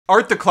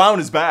Art the Clown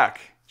is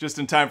back, just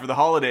in time for the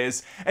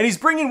holidays, and he's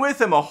bringing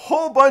with him a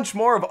whole bunch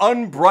more of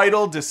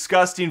unbridled,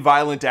 disgusting,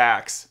 violent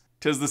acts.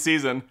 'Tis the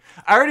season.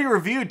 I already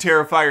reviewed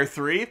Terrifier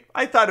 3.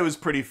 I thought it was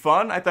pretty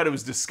fun. I thought it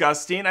was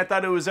disgusting. I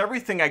thought it was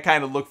everything I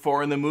kind of look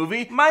for in the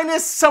movie.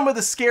 Minus some of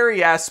the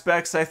scary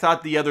aspects I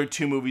thought the other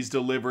two movies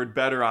delivered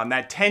better on.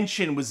 That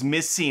tension was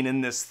missing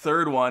in this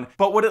third one.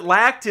 But what it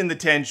lacked in the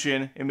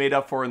tension, it made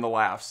up for in the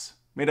laughs.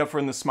 Made up for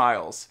in the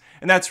smiles.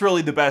 And that's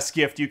really the best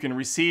gift you can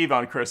receive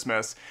on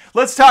Christmas.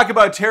 Let's talk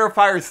about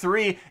Terrifier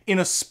 3 in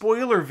a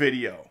spoiler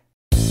video.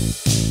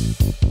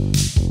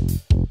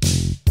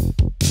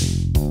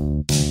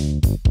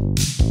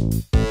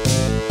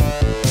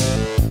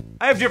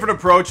 I have different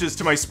approaches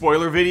to my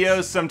spoiler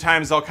videos.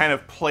 Sometimes I'll kind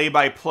of play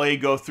by play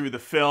go through the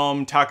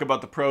film, talk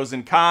about the pros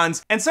and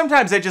cons, and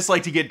sometimes I just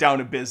like to get down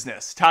to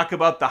business, talk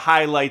about the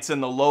highlights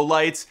and the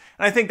lowlights,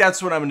 and I think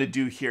that's what I'm gonna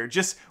do here.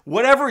 Just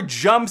whatever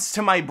jumps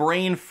to my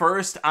brain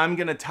first, I'm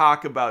gonna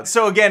talk about.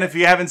 So again, if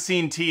you haven't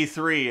seen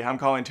T3, I'm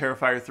calling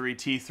Terrifier 3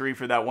 T3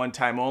 for that one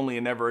time only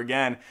and never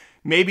again.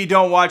 Maybe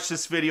don't watch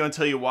this video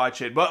until you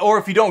watch it. Or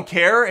if you don't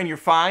care and you're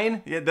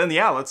fine, then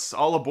yeah, let's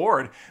all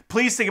aboard.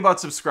 Please think about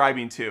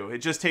subscribing too. It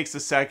just takes a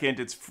second.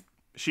 It's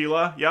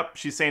Sheila, yep,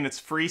 she's saying it's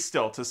free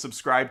still to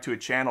subscribe to a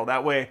channel.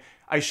 That way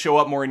I show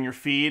up more in your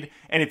feed.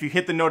 And if you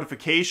hit the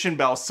notification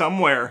bell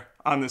somewhere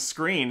on the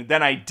screen,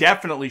 then I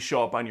definitely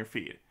show up on your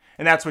feed.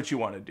 And that's what you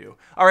want to do.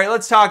 All right,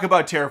 let's talk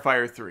about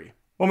Terrifier 3.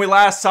 When we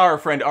last saw our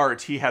friend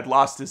Art, he had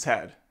lost his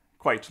head.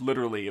 Quite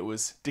literally, it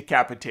was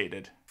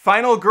decapitated.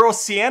 Final girl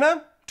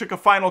Sienna took a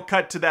final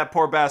cut to that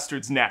poor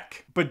bastard's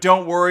neck. But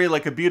don't worry,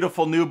 like a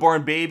beautiful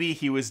newborn baby,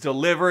 he was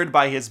delivered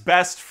by his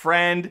best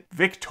friend,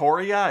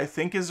 Victoria, I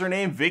think is her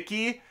name,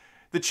 Vicky.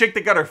 The chick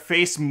that got her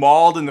face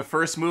mauled in the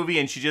first movie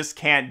and she just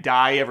can't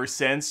die ever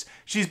since.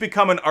 She's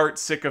become an Art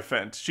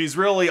sycophant. She's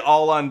really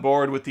all on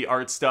board with the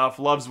Art stuff,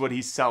 loves what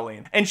he's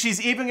selling. And she's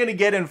even gonna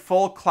get in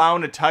full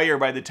clown attire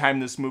by the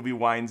time this movie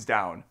winds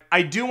down.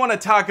 I do wanna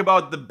talk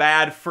about the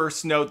bad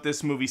first note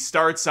this movie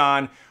starts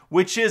on,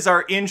 which is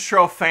our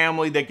intro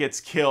family that gets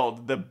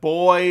killed. The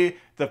boy,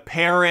 the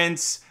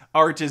parents,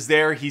 Art is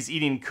there, he's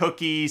eating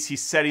cookies,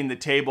 he's setting the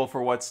table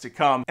for what's to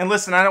come. And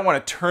listen, I don't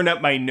want to turn up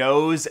my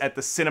nose at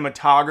the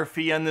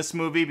cinematography on this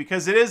movie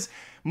because it is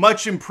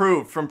much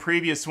improved from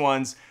previous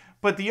ones,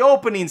 but the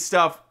opening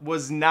stuff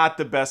was not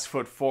the best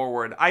foot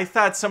forward. I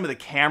thought some of the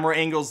camera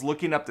angles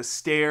looking up the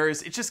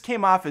stairs, it just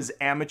came off as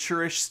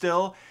amateurish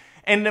still.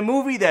 And a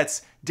movie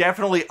that's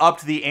definitely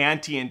upped the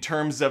ante in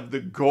terms of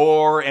the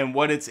gore and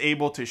what it's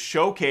able to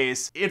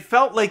showcase, it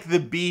felt like the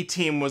B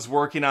team was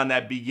working on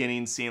that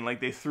beginning scene.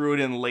 Like they threw it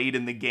in late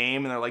in the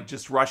game and they're like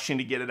just rushing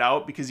to get it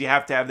out because you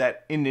have to have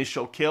that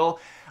initial kill.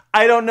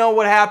 I don't know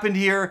what happened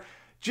here,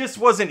 just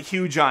wasn't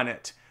huge on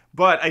it.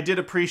 But I did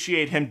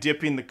appreciate him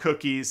dipping the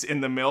cookies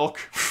in the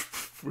milk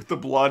with the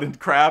blood and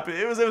crap.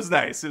 It was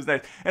nice, it was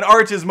nice. And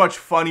Art is much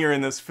funnier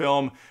in this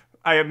film.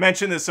 I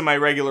mentioned this in my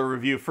regular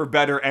review, for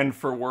better and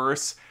for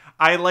worse.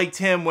 I liked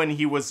him when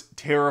he was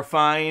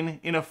terrifying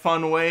in a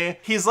fun way.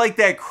 He's like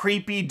that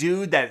creepy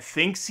dude that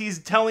thinks he's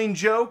telling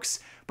jokes,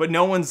 but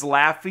no one's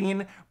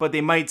laughing, but they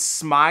might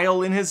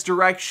smile in his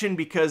direction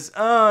because,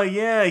 oh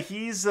yeah,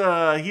 he's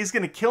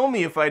gonna kill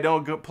me if I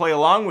don't play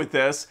along with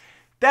this.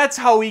 That's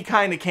how he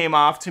kind of came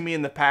off to me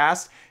in the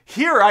past.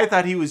 Here, I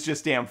thought he was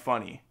just damn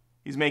funny.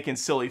 He's making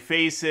silly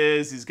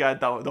faces, he's got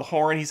the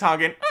horn, he's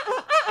honking.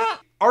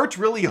 Art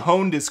really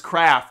honed his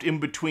craft in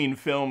between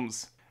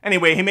films.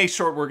 Anyway, he makes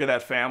short work of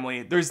that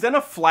family. There's then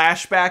a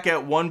flashback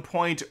at one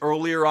point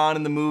earlier on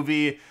in the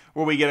movie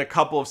where we get a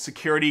couple of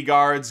security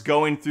guards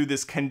going through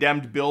this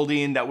condemned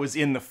building that was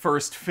in the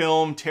first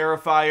film,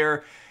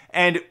 Terrifier.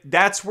 And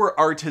that's where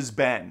Art has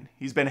been.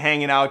 He's been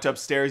hanging out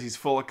upstairs, he's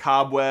full of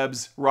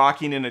cobwebs,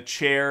 rocking in a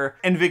chair.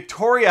 And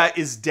Victoria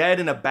is dead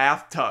in a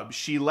bathtub.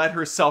 She let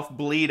herself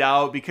bleed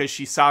out because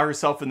she saw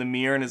herself in the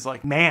mirror and is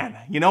like, man,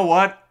 you know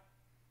what?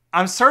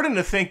 I'm starting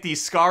to think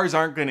these scars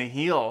aren't gonna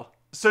heal.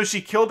 So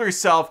she killed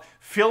herself,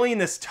 filling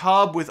this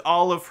tub with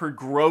all of her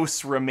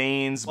gross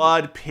remains.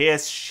 Blood,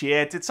 piss,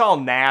 shit, it's all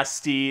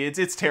nasty.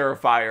 It's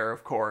Terrifier,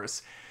 of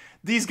course.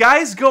 These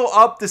guys go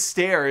up the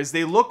stairs,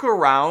 they look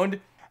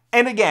around,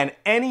 and again,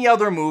 any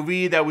other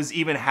movie that was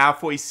even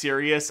halfway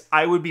serious,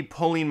 I would be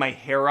pulling my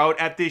hair out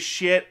at this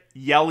shit,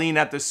 yelling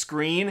at the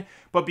screen.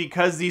 But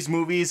because these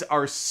movies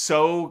are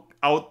so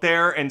out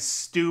there and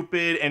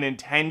stupid and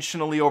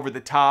intentionally over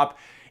the top,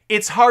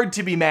 it's hard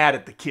to be mad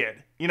at the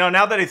kid. You know,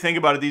 now that I think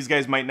about it, these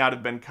guys might not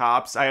have been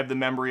cops. I have the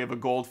memory of a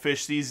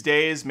goldfish these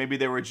days. Maybe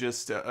they were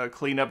just a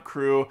cleanup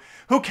crew.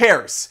 Who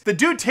cares? The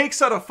dude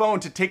takes out a phone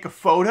to take a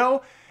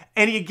photo,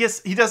 and he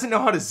doesn't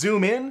know how to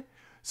zoom in.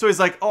 So he's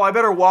like, oh, I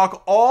better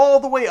walk all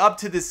the way up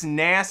to this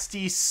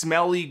nasty,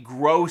 smelly,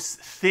 gross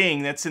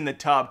thing that's in the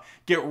tub.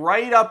 Get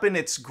right up in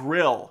its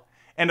grill.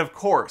 And of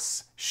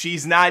course,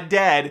 she's not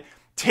dead.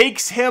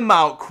 Takes him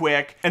out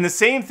quick, and the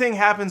same thing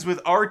happens with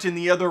Art in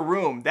the other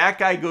room. That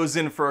guy goes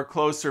in for a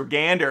closer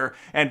gander,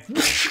 and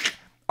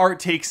Art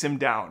takes him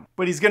down.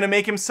 But he's gonna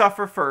make him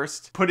suffer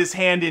first, put his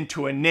hand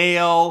into a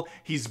nail,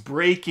 he's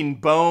breaking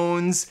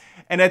bones,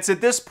 And it's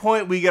at this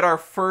point we get our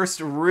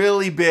first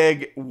really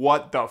big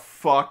what the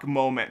fuck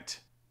moment.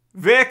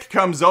 Vic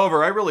comes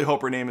over. I really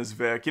hope her name is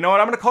Vic. You know what?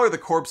 I'm going to call her the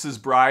Corpse's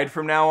Bride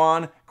from now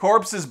on.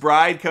 Corpse's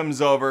Bride comes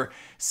over,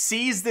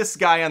 sees this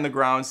guy on the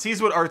ground,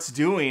 sees what Art's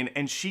doing,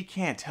 and she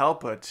can't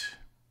help but,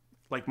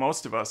 like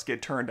most of us,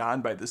 get turned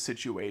on by the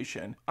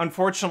situation.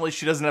 Unfortunately,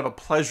 she doesn't have a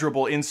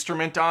pleasurable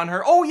instrument on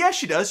her. Oh, yes,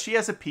 she does. She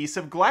has a piece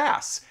of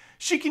glass.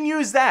 She can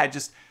use that.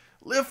 Just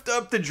lift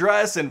up the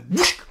dress and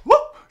whoosh,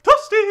 whoop,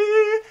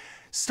 toasty,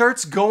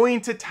 starts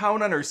going to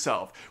town on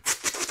herself.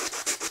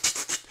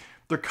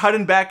 They're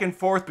cutting back and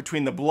forth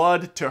between the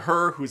blood to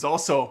her, who's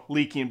also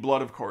leaking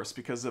blood, of course,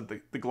 because of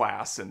the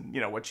glass and,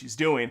 you know, what she's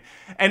doing.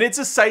 And it's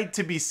a sight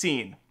to be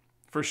seen,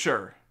 for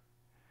sure.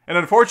 And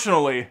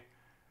unfortunately,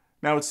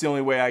 now it's the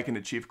only way I can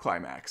achieve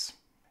climax.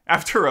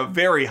 After a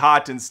very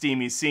hot and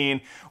steamy scene,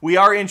 we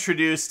are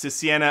introduced to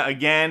Sienna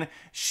again.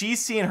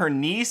 She's seeing her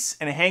niece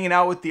and hanging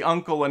out with the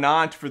uncle and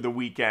aunt for the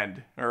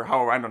weekend. Or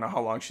I don't know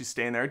how long she's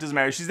staying there. It doesn't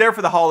matter. She's there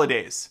for the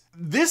holidays.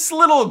 This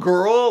little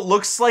girl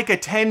looks like a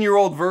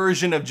 10-year-old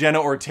version of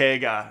Jenna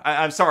Ortega.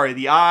 I'm sorry,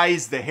 the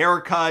eyes, the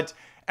haircut,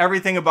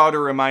 everything about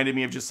her reminded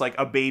me of just like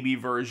a baby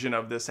version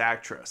of this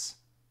actress.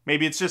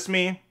 Maybe it's just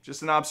me,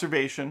 just an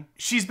observation.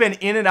 She's been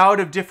in and out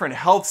of different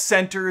health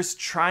centers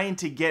trying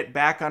to get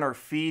back on her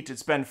feet.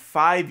 It's been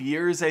 5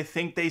 years, I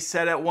think they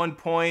said at one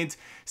point,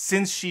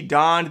 since she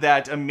donned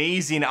that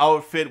amazing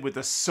outfit with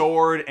a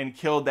sword and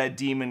killed that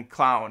demon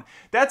clown.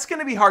 That's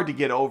gonna be hard to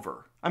get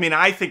over. I mean,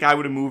 I think I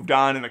would have moved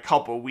on in a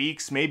couple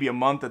weeks, maybe a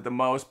month at the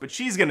most, but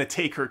she's gonna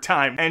take her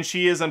time. And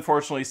she is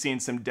unfortunately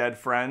seeing some dead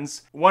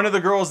friends. One of the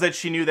girls that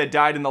she knew that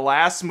died in the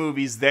last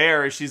movie's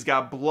there. She's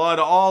got blood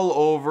all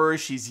over.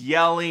 She's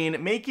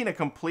yelling, making a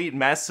complete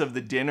mess of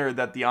the dinner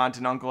that the aunt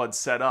and uncle had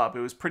set up.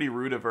 It was pretty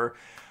rude of her.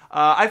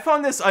 I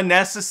found this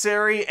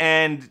unnecessary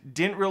and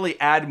didn't really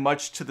add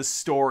much to the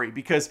story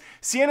because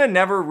Sienna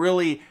never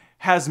really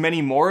has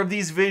many more of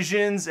these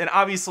visions. And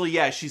obviously,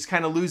 yeah, she's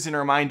kind of losing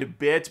her mind a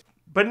bit,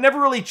 but it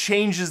never really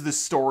changes the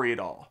story at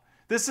all.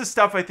 This is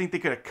stuff I think they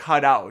could have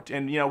cut out.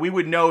 And, you know, we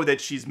would know that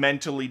she's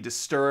mentally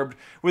disturbed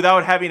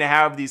without having to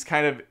have these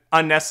kind of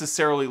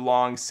unnecessarily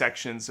long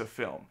sections of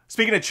film.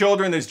 Speaking of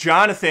children, there's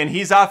Jonathan.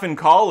 He's off in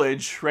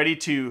college, ready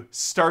to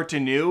start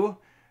anew.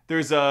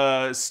 There's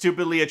a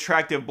stupidly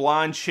attractive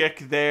blonde chick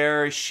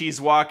there.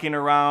 She's walking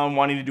around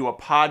wanting to do a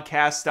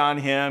podcast on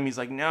him. He's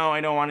like, no,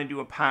 I don't want to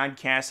do a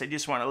podcast. I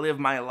just want to live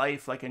my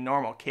life like a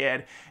normal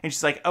kid. And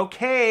she's like,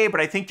 okay,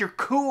 but I think you're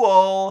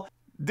cool.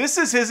 This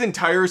is his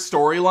entire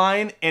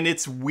storyline, and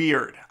it's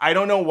weird. I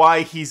don't know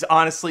why he's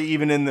honestly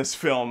even in this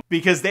film,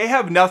 because they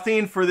have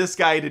nothing for this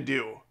guy to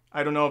do.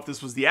 I don't know if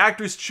this was the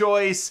actor's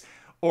choice,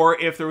 or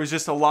if there was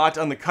just a lot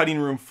on the cutting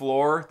room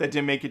floor that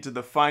didn't make it to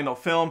the final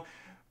film,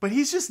 but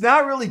he's just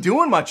not really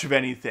doing much of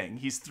anything.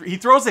 He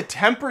throws a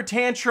temper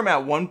tantrum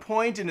at one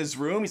point in his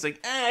room. He's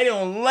like, I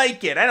don't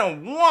like it, I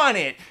don't want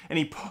it,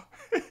 and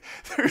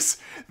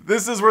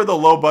this is where the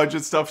low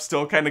budget stuff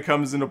still kind of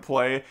comes into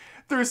play.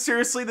 There's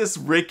seriously this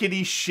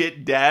rickety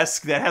shit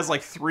desk that has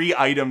like 3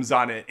 items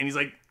on it. And he's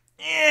like,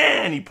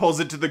 and he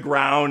pulls it to the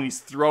ground. He's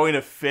throwing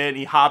a fit. And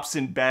he hops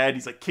in bed.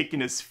 He's like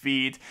kicking his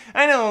feet.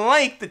 I don't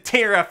like the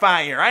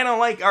Terrifier. I don't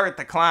like Art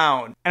the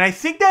Clown. And I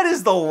think that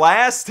is the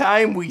last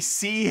time we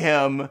see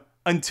him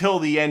until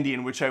the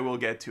ending, which I will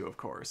get to, of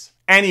course.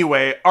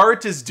 Anyway,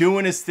 Art is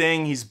doing his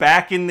thing. He's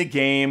back in the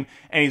game.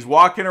 And he's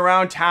walking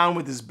around town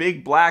with his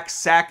big black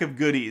sack of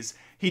goodies.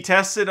 He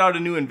tested out a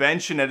new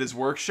invention at his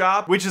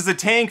workshop, which is a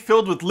tank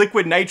filled with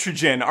liquid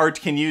nitrogen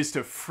Art can use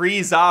to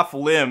freeze off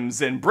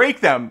limbs and break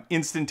them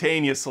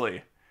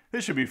instantaneously.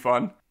 This should be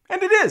fun.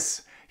 And it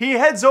is. He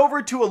heads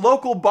over to a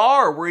local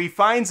bar where he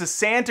finds a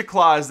Santa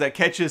Claus that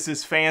catches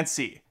his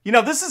fancy. You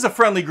know, this is a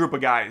friendly group of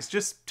guys,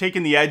 just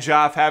taking the edge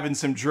off, having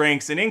some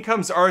drinks, and in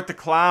comes Art the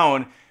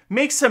Clown,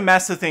 makes a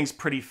mess of things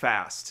pretty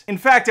fast. In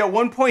fact, at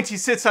one point he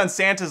sits on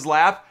Santa's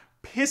lap,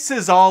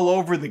 pisses all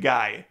over the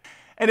guy.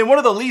 And in one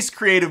of the least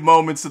creative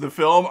moments of the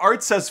film,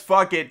 Art says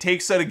fuck it,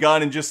 takes out a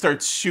gun, and just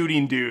starts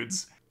shooting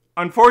dudes.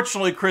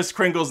 Unfortunately, Kris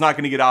Kringle's not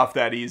going to get off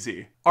that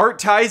easy. Art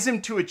ties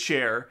him to a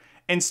chair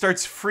and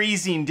starts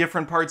freezing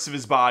different parts of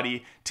his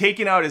body,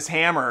 taking out his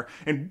hammer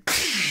and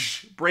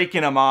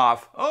breaking him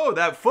off. Oh,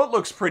 that foot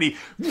looks pretty.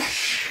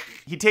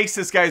 He takes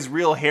this guy's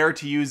real hair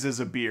to use as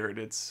a beard.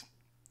 It's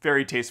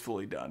very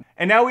tastefully done.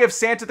 And now we have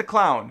Santa the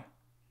Clown.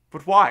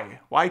 But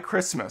why? Why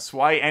Christmas?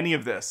 Why any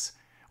of this?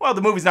 Well,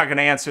 the movie's not going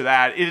to answer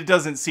that. It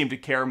doesn't seem to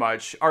care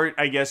much. Art,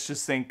 I guess,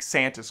 just thinks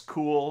Santa's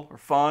cool or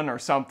fun or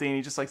something.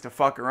 He just likes to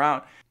fuck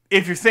around.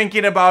 If you're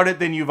thinking about it,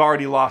 then you've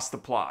already lost the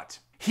plot.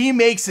 He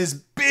makes his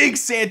big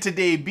Santa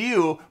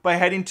debut by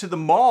heading to the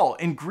mall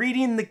and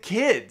greeting the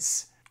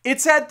kids.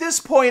 It's at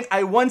this point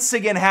I once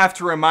again have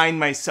to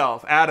remind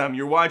myself, Adam,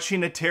 you're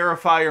watching a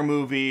Terrifier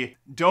movie.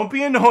 Don't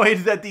be annoyed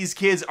that these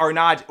kids are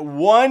not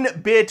one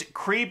bit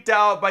creeped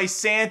out by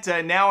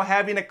Santa now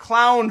having a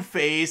clown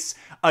face,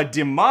 a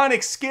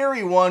demonic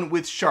scary one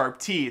with sharp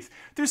teeth.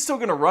 They're still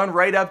gonna run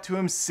right up to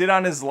him, sit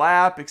on his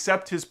lap,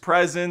 accept his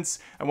presents.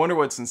 I wonder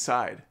what's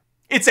inside.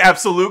 It's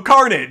absolute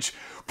carnage.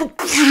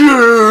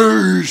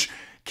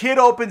 Kid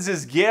opens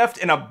his gift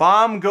and a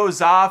bomb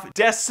goes off,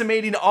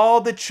 decimating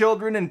all the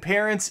children and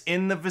parents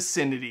in the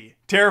vicinity.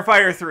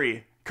 Terrifier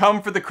 3.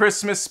 Come for the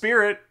Christmas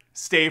spirit,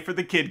 stay for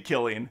the kid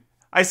killing.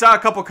 I saw a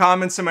couple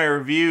comments in my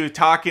review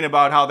talking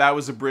about how that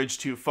was a bridge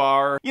too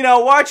far. You know,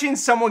 watching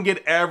someone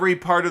get every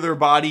part of their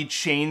body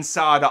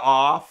chainsawed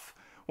off,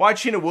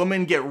 watching a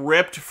woman get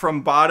ripped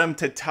from bottom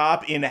to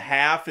top in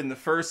half in the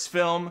first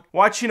film,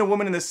 watching a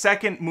woman in the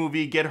second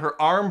movie get her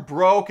arm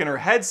broke and her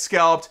head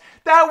scalped,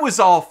 that was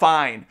all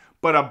fine.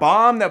 But a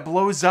bomb that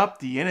blows up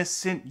the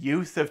innocent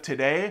youth of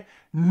today?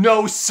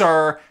 No,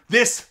 sir,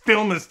 this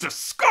film is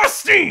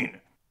disgusting!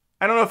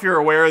 I don't know if you're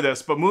aware of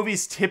this, but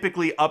movies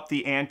typically up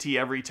the ante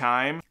every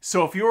time.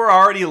 So if you were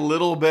already a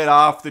little bit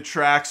off the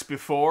tracks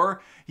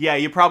before, yeah,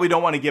 you probably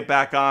don't want to get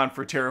back on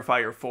for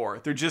Terrifier 4.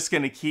 They're just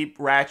going to keep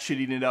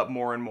ratcheting it up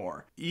more and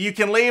more. You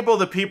can label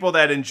the people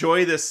that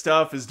enjoy this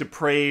stuff as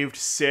depraved,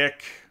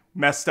 sick,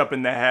 messed up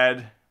in the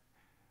head.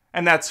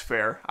 And that's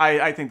fair.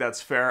 I think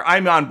that's fair.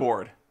 I'm on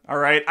board. All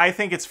right? I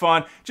think it's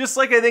fun. Just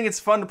like I think it's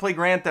fun to play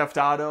Grand Theft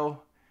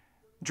Auto.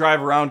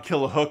 Drive around,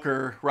 kill a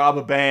hooker, rob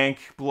a bank,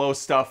 blow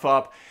stuff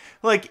up.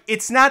 Like,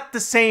 it's not the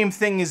same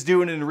thing as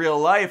doing it in real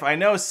life. I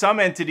know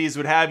some entities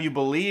would have you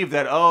believe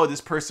that, oh,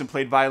 this person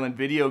played violent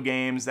video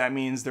games, that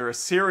means they're a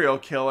serial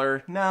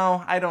killer.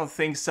 No, I don't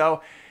think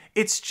so.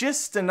 It's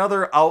just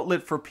another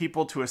outlet for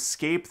people to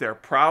escape their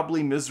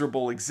probably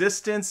miserable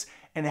existence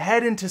and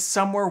head into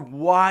somewhere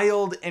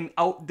wild and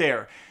out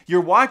there.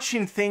 You're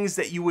watching things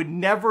that you would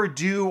never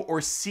do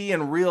or see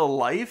in real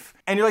life,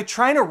 and you're like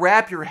trying to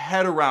wrap your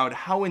head around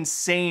how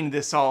insane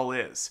this all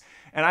is.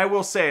 And I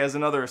will say, as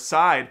another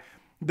aside,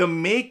 the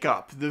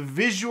makeup, the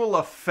visual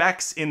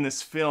effects in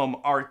this film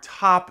are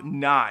top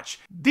notch.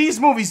 These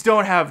movies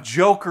don't have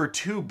Joker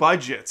 2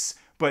 budgets,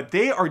 but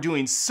they are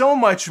doing so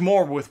much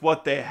more with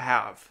what they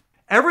have.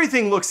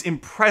 Everything looks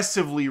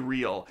impressively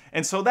real,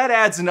 and so that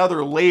adds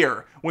another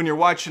layer when you're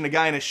watching a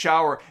guy in a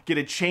shower get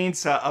a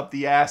chainsaw up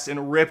the ass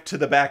and ripped to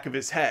the back of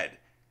his head.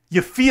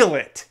 You feel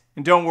it.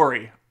 And don't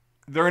worry,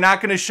 they're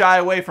not going to shy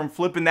away from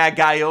flipping that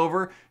guy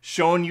over,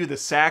 showing you the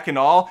sack and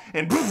all,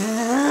 and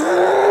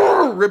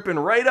ripping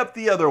right up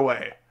the other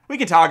way. We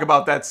can talk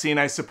about that scene,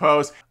 I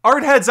suppose.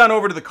 Art heads on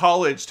over to the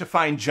college to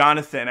find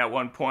Jonathan at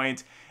one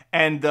point,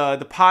 and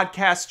the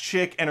podcast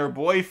chick and her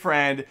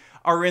boyfriend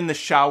are in the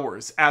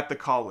showers at the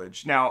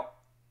college. Now,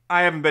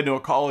 I haven't been to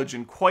a college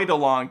in quite a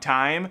long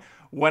time.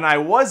 When I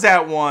was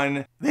at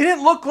one, they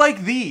didn't look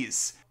like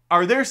these.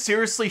 Are there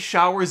seriously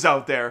showers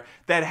out there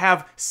that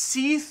have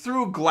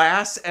see-through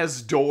glass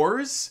as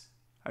doors?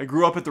 I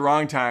grew up at the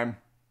wrong time.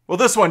 Well,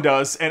 this one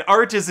does, and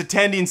Art is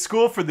attending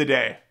school for the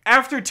day.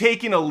 After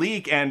taking a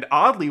leak and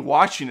oddly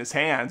washing his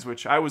hands,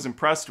 which I was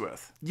impressed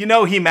with. You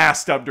know he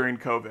masked up during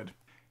COVID.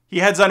 He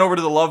heads on over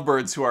to the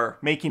lovebirds who are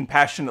making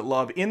passionate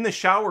love in the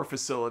shower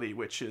facility,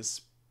 which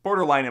is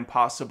borderline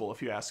impossible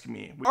if you ask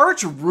me.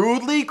 Art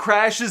rudely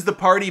crashes the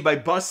party by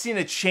busting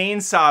a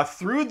chainsaw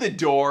through the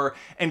door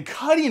and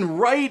cutting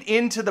right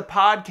into the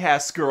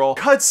podcast girl,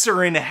 cuts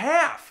her in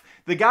half.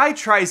 The guy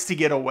tries to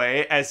get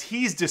away as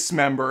he's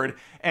dismembered,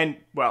 and,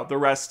 well, the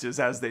rest is,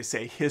 as they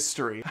say,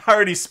 history. I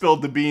already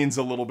spilled the beans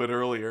a little bit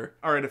earlier.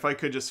 All right, if I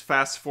could just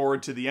fast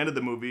forward to the end of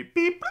the movie.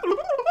 Beep.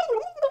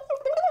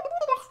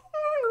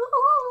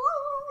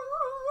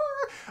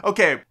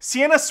 Okay,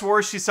 Sienna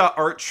swore she saw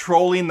Art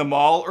trolling the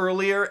mall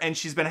earlier, and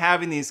she's been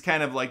having these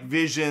kind of like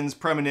visions,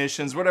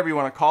 premonitions, whatever you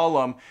want to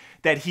call them,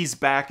 that he's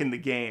back in the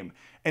game.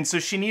 And so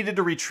she needed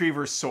to retrieve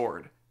her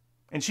sword.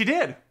 And she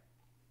did.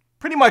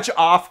 Pretty much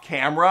off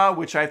camera,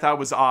 which I thought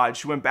was odd.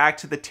 She went back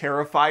to the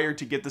Terrifier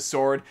to get the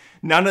sword.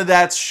 None of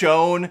that's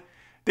shown.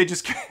 They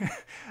just,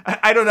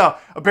 I don't know.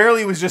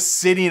 Apparently it was just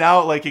sitting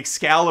out like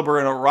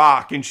Excalibur in a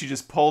rock and she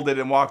just pulled it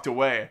and walked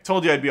away.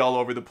 Told you I'd be all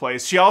over the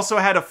place. She also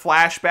had a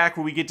flashback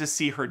where we get to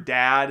see her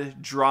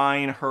dad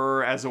drawing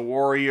her as a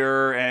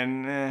warrior,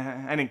 and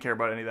I didn't care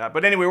about any of that.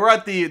 But anyway, we're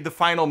at the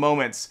final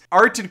moments.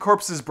 Art and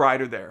Corpse's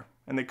bride are there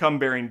and they come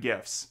bearing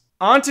gifts.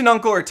 Aunt and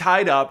uncle are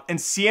tied up and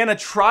Sienna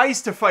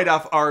tries to fight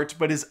off Art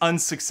but is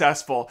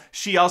unsuccessful.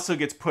 She also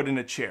gets put in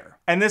a chair.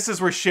 And this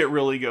is where shit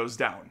really goes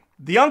down.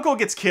 The uncle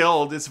gets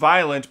killed. It's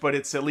violent, but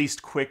it's at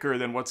least quicker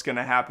than what's going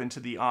to happen to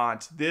the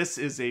aunt. This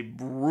is a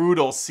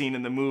brutal scene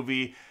in the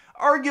movie,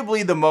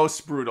 arguably the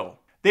most brutal.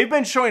 They've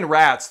been showing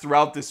rats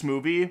throughout this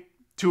movie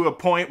to a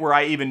point where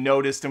I even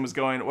noticed and was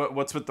going,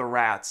 what's with the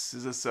rats?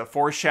 Is this a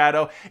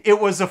foreshadow? It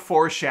was a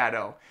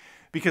foreshadow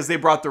because they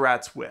brought the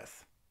rats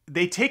with.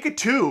 They take a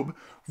tube,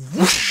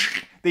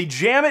 whoosh, they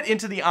jam it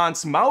into the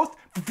aunt's mouth,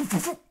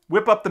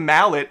 whip up the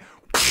mallet,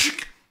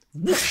 whoosh,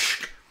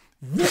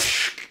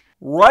 whoosh,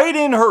 right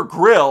in her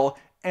grill,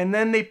 and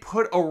then they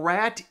put a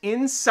rat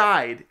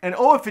inside. And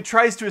oh, if it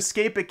tries to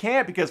escape, it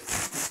can't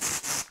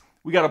because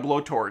we got a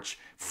blowtorch.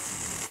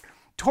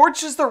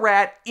 Torches the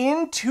rat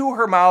into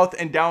her mouth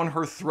and down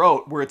her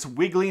throat where it's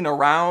wiggling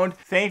around.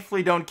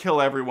 Thankfully, don't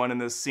kill everyone in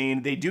this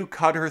scene. They do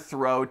cut her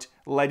throat,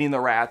 letting the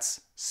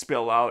rats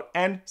spill out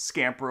and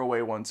scamper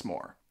away once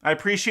more. I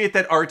appreciate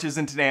that Art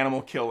isn't an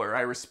animal killer.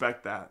 I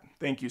respect that.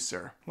 Thank you,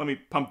 sir. Let me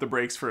pump the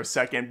brakes for a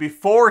second.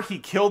 Before he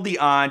killed the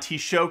aunt, he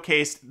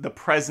showcased the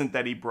present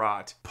that he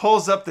brought.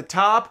 Pulls up the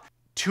top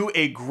to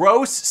a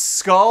gross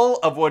skull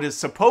of what is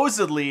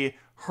supposedly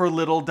her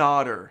little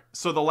daughter.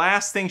 So the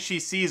last thing she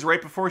sees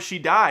right before she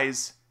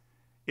dies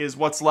is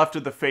what's left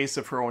of the face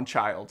of her own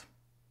child.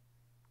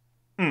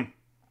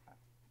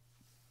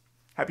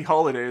 Happy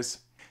holidays.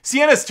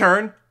 Sienna's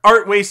turn.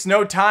 Art wastes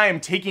no time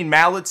taking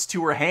mallets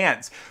to her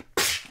hands.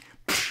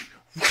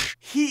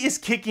 He is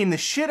kicking the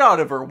shit out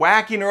of her,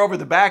 whacking her over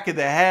the back of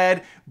the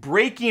head,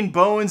 breaking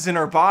bones in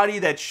her body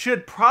that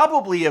should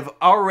probably have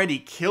already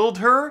killed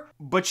her,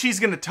 but she's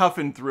gonna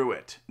toughen through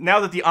it. Now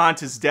that the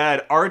aunt is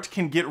dead, Art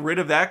can get rid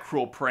of that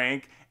cruel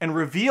prank and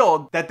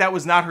revealed that that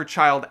was not her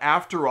child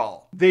after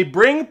all. They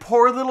bring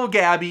poor little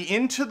Gabby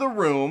into the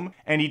room,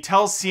 and he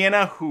tells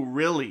Sienna who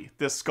really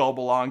this skull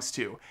belongs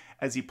to,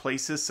 as he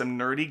places some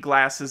nerdy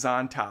glasses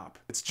on top.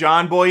 It's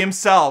John Boy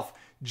himself.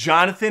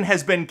 Jonathan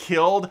has been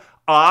killed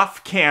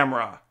off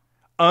camera,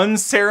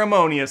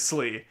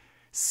 unceremoniously.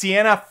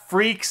 Sienna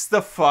freaks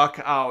the fuck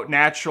out,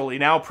 naturally.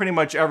 Now pretty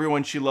much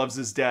everyone she loves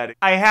is dead.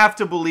 I have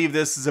to believe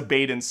this is a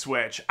bait and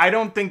switch. I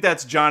don't think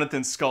that's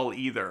Jonathan's skull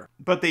either.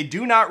 But they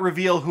do not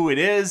reveal who it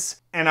is,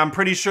 and I'm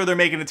pretty sure they're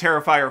making a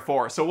Terrifier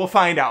 4, so we'll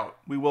find out.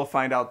 We will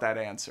find out that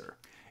answer.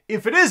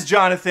 If it is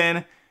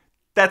Jonathan,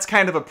 that's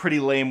kind of a pretty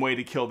lame way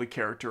to kill the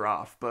character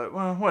off, but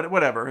well,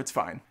 whatever, it's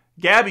fine.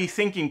 Gabby,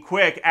 thinking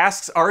quick,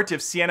 asks Art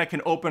if Sienna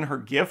can open her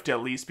gift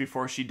at least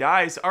before she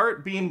dies.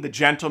 Art, being the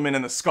gentleman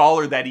and the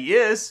scholar that he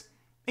is,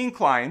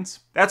 inclines.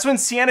 That's when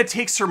Sienna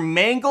takes her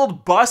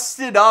mangled,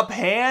 busted up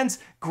hands,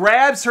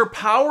 grabs her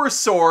power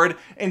sword,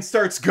 and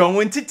starts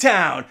going to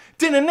town.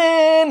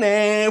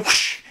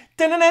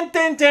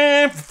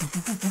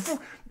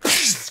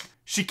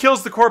 She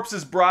kills the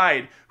corpse's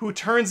bride, who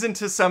turns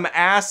into some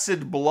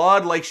acid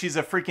blood like she's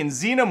a freaking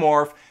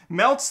xenomorph,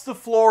 melts the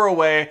floor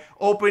away,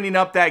 opening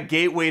up that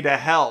gateway to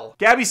hell.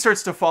 Gabby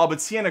starts to fall,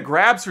 but Sienna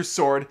grabs her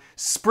sword,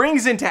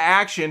 springs into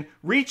action,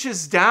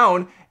 reaches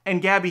down,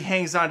 and Gabby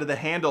hangs onto the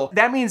handle.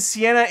 That means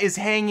Sienna is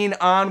hanging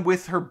on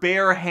with her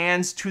bare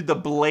hands to the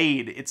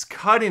blade. It's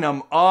cutting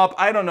them up.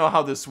 I don't know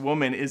how this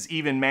woman is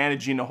even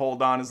managing to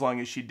hold on as long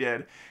as she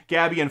did.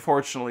 Gabby,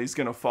 unfortunately, is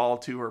gonna fall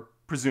to her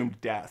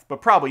presumed death,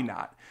 but probably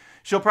not.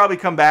 She'll probably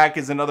come back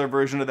as another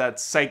version of that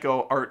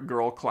psycho art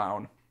girl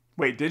clown.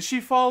 Wait, did she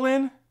fall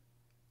in?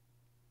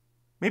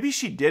 Maybe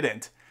she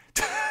didn't.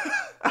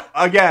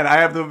 Again, I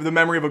have the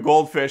memory of a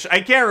goldfish.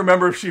 I can't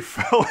remember if she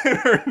fell in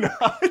or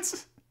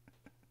not.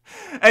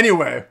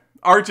 Anyway,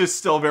 Art is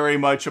still very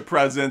much a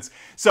presence.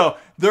 So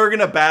they're going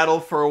to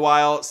battle for a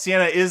while.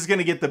 Sienna is going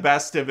to get the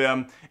best of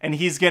him, and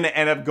he's going to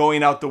end up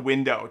going out the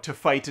window to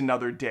fight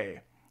another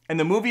day. And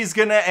the movie's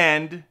going to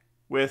end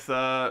with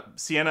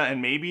Sienna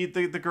and maybe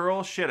the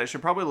girl. Shit, I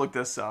should probably look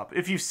this up.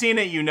 If you've seen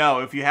it, you know.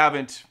 If you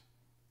haven't,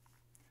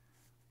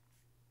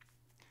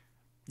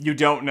 you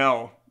don't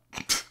know.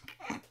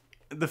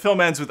 The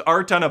film ends with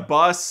Art on a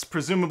bus,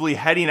 presumably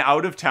heading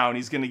out of town.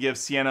 He's going to give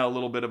Sienna a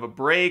little bit of a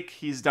break.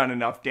 He's done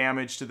enough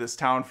damage to this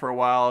town for a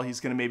while.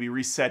 He's going to maybe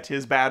reset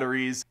his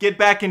batteries, get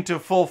back into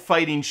full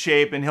fighting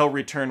shape, and he'll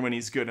return when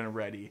he's good and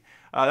ready.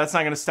 That's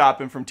not going to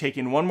stop him from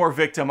taking one more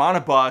victim on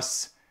a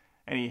bus,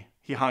 and he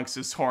honks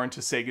his horn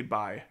to say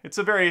goodbye. It's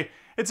a very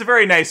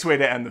nice way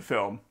to end the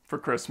film for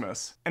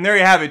Christmas. And there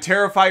you have it,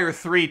 Terrifier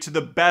 3, to the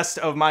best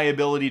of my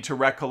ability to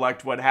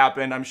recollect what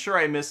happened. I'm sure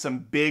I missed some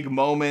big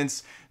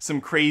moments,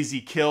 some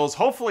crazy kills.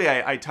 Hopefully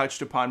I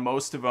touched upon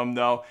most of them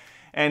though.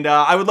 And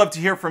I would love to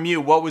hear from you.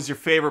 What was your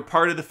favorite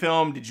part of the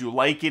film? Did you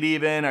like it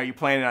even? Are you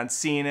planning on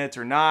seeing it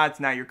or not?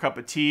 Not your cup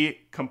of tea?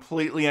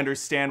 Completely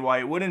understand why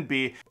it wouldn't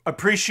be.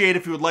 Appreciate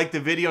if you would like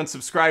the video and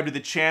subscribe to the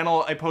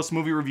channel. I post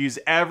movie reviews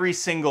every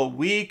single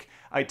week.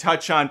 I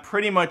touch on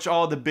pretty much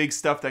all the big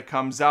stuff that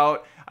comes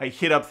out. I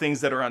hit up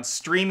things that are on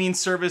streaming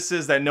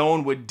services that no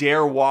one would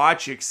dare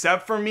watch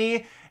except for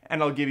me,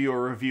 and I'll give you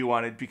a review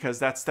on it because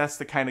that's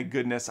the kind of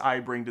goodness I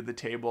bring to the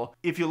table.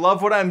 If you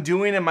love what I'm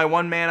doing in my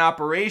one-man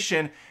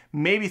operation,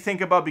 maybe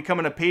think about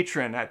becoming a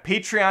patron at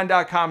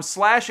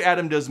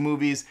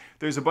patreon.com/AdamDoesMovies.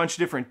 There's a bunch of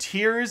different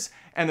tiers,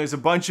 and there's a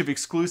bunch of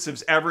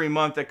exclusives every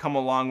month that come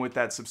along with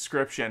that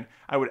subscription.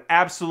 I would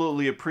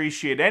absolutely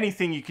appreciate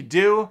anything you could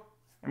do.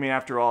 I mean,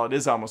 after all, it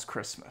is almost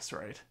Christmas,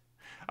 right?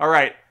 All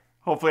right.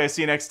 Hopefully I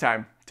see you next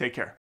time. Take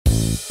care.